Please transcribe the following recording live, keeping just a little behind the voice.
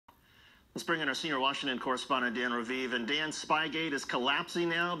Let's bring in our senior Washington correspondent, Dan Raviv. And Dan, SpyGate is collapsing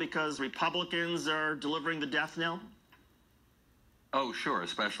now because Republicans are delivering the death knell? Oh, sure,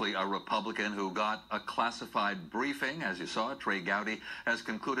 especially a Republican who got a classified briefing. As you saw, Trey Gowdy has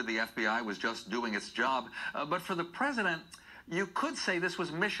concluded the FBI was just doing its job. But for the president, you could say this was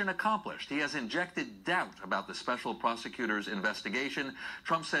mission accomplished. He has injected doubt about the special prosecutor's investigation.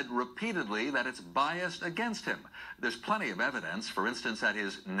 Trump said repeatedly that it's biased against him. There's plenty of evidence. For instance, at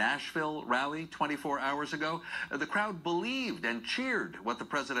his Nashville rally 24 hours ago, the crowd believed and cheered what the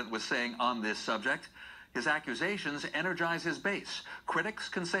president was saying on this subject. His accusations energize his base. Critics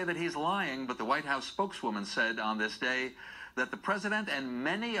can say that he's lying, but the White House spokeswoman said on this day that the president and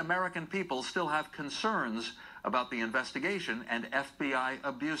many American people still have concerns about the investigation and FBI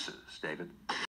abuses. David?